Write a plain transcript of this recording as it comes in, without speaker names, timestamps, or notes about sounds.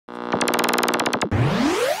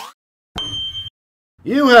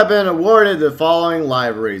You have been awarded the following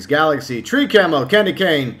liveries: Galaxy, Tree Camo, Candy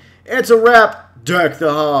Cane, It's a Wrap, Deck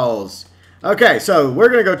the Halls. Okay, so we're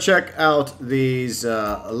going to go check out these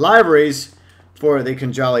liveries for the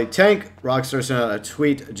Khanjali tank. Rockstar sent out a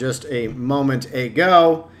tweet just a moment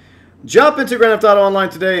ago. Jump into Grand Theft Auto Online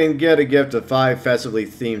today and get a gift of 5 festively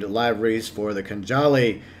themed liveries for the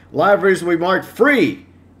Khanjali. Liveries will be marked free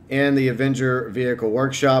in the Avenger Vehicle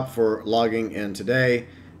Workshop for logging in today.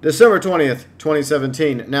 December 20th,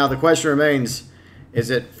 2017. Now, the question remains, is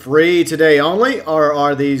it free today only, or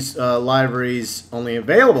are these liveries only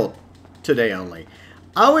available today only?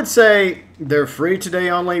 I would say they're free today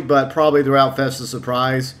only, but probably throughout Festive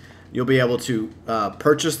Surprise, you'll be able to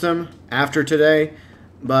purchase them after today.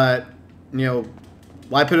 But, you know,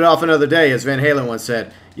 why put it off another day, as Van Halen once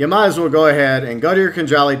said? You might as well go ahead and go to your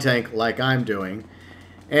Khanjali tank like I'm doing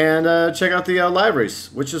and check out the liveries,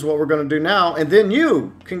 which is what we're going to do now. And then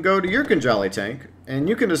you can go to your Khanjali tank, and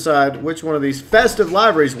you can decide which one of these festive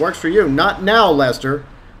liveries works for you. Not now, Lester.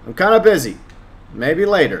 I'm kind of busy. Maybe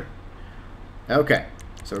later. Okay,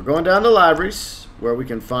 so we're going down to liveries, where we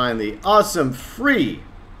can find the awesome free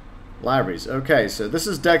liveries. Okay, so this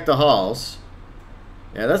is Deck the Halls.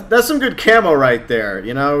 Yeah, that's some good camo right there.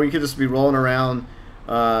 You know, you could just be rolling around,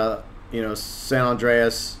 you know, San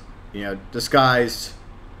Andreas, you know, disguised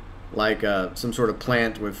like some sort of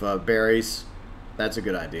plant with berries. That's a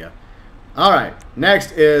good idea. Alright,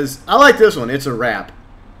 next is, I like this one. It's a wrap.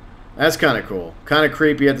 That's kind of cool. Kind of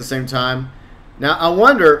creepy at the same time. Now, I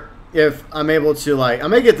wonder if I'm able to, like, I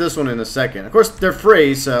may get this one in a second. Of course, they're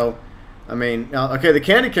free, so, I mean, okay, the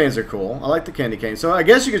candy canes are cool. I like the candy canes. So I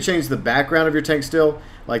guess you could change the background of your tank still,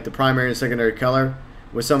 like the primary and secondary color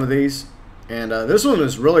with some of these. And this one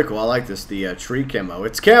is really cool. I like this, the tree camo.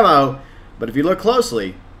 It's camo, but if you look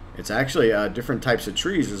closely, it's actually different types of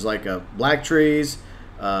trees. There's like black trees,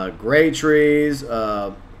 gray trees,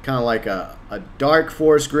 kind of like a dark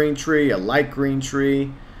forest green tree, a light green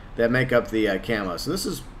tree that make up the camo. So this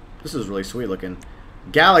is really sweet looking.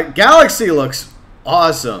 Galaxy looks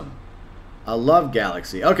awesome. I love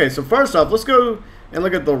Galaxy. Okay, so first off, let's go and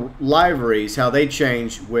look at the liveries, how they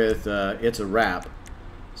change with It's a Wrap.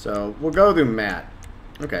 So we'll go through Matt.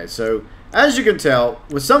 Okay, so as you can tell,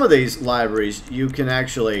 with some of these liveries, you can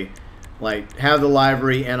actually like have the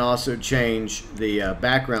livery and also change the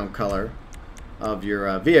background color of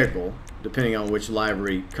your vehicle, depending on which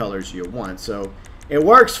livery colors you want. So it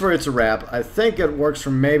works for It's a Wrap. I think it works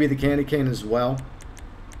for maybe the candy cane as well.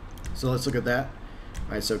 So let's look at that.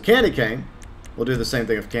 All right, so candy cane, we'll do the same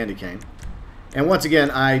thing with candy cane. And once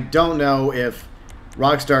again, I don't know if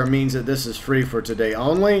Rockstar means that this is free for today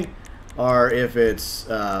only, or if it's,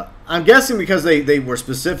 I'm guessing because they were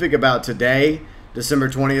specific about today, December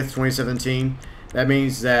 20th, 2017, that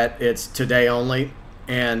means that it's today only,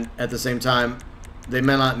 and at the same time, they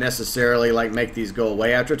may not necessarily like make these go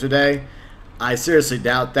away after today. I seriously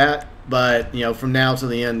doubt that, but, you know, from now to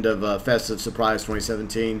the end of Festive Surprise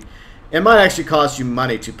 2017, it might actually cost you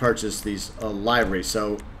money to purchase these liveries,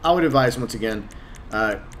 so I would advise, once again,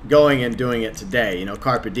 going and doing it today, you know,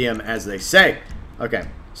 carpe diem, as they say. Okay.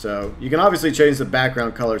 So you can obviously change the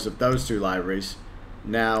background colors of those two liveries.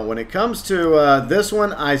 Now, when it comes to this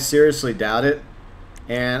one, I seriously doubt it.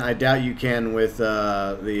 And I doubt you can with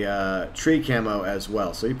the tree camo as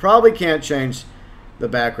well. So you probably can't change the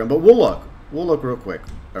background, but we'll look. We'll look real quick.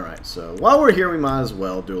 Alright, so while we're here, we might as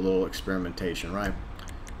well do a little experimentation, right?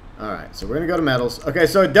 Alright, so we're going to go to metals. Okay,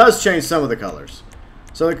 so it does change some of the colors.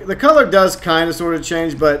 So the color does kind of sort of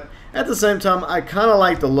change, but at the same time, I kind of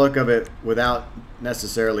like the look of it without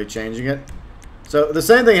necessarily changing it. So the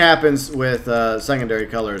same thing happens with secondary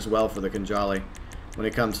color as well for the Khanjali when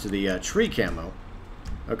it comes to the tree camo.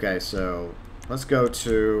 Okay, so let's go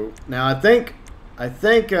to, now I think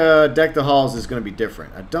Deck the Halls is going to be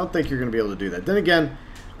different. I don't think you're going to be able to do that. Then again,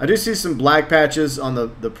 I do see some black patches on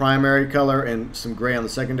the primary color and some gray on the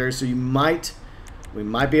secondary, so we might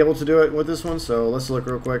be able to do it with this one. So let's look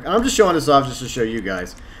real quick. I'm just showing this off just to show you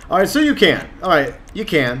guys. Alright, so you can. Alright, you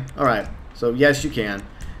can. Alright, so yes, you can.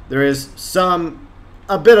 There is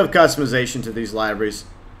a bit of customization to these liveries,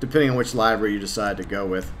 depending on which library you decide to go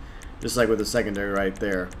with. Just like with the secondary right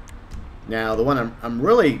there. Now, the one I'm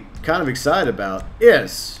really kind of excited about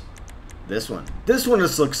is this one. This one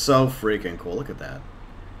just looks so freaking cool. Look at that.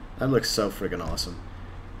 That looks so freaking awesome.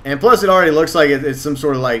 And plus, it already looks like it's some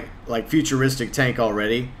sort of like futuristic tank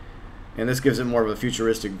already. And this gives it more of a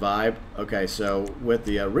futuristic vibe. Okay, so with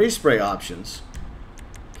the respray options,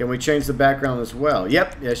 can we change the background as well?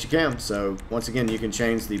 Yep, yes you can. So once again, you can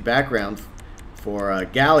change the background for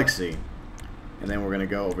Galaxy. And then we're going to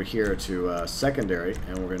go over here to secondary,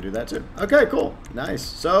 and we're going to do that too. Okay, cool. Nice.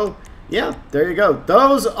 So yeah, there you go.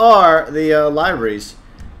 Those are the liveries.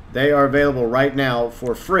 They are available right now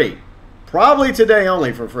for free. Probably today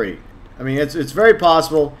only for free. I mean, it's very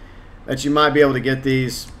possible that you might be able to get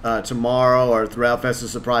these tomorrow or throughout Festive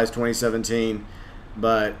Surprise 2017,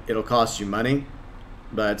 but it'll cost you money.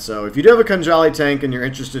 But so if you do have a Khanjali tank and you're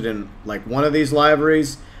interested in like one of these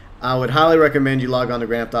liveries, I would highly recommend you log on to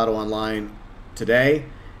Grand Theft Auto Online today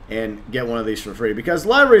and get one of these for free, because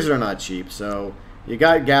liveries are not cheap. So you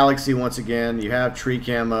got Galaxy once again, you have Tree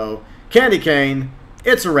Camo, Candy Cane,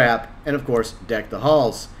 It's a Wrap, and of course Deck the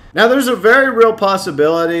Halls. Now there's a very real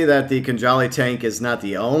possibility that the Khanjali tank is not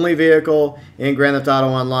the only vehicle in Grand Theft Auto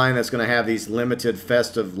Online that's going to have these limited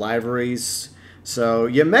festive liveries. So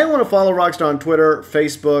you may want to follow Rockstar on Twitter,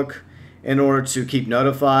 Facebook, in order to keep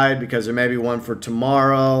notified, because there may be one for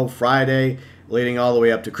tomorrow, Friday, leading all the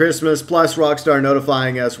way up to Christmas, plus Rockstar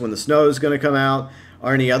notifying us when the snow is going to come out,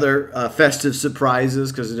 or any other festive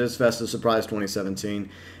surprises, because it is Festive Surprise 2017.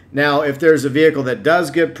 Now, if there's a vehicle that does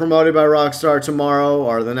get promoted by Rockstar tomorrow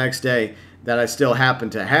or the next day that I still happen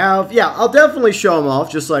to have, yeah, I'll definitely show them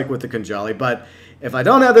off, just like with the Khanjali. But if I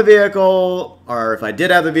don't have the vehicle, or if I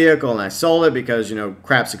did have the vehicle and I sold it because, you know,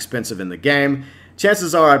 crap's expensive in the game,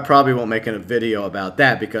 chances are I probably won't make a video about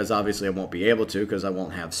that, because obviously I won't be able to, because I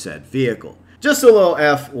won't have said vehicle. Just a little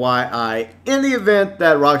FYI, in the event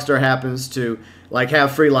that Rockstar happens to like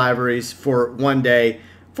have free liveries for one day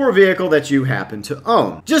for a vehicle that you happen to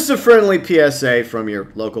own. Just a friendly PSA from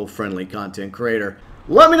your local friendly content creator.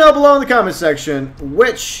 Let me know below in the comment section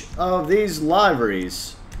which of these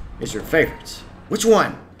liveries is your favorite. Which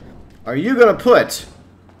one are you going to put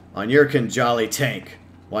on your Khanjali tank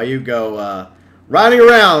while you go riding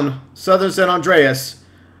around Southern San Andreas,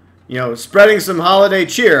 you know, spreading some holiday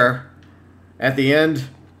cheer at the end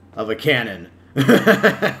of a cannon?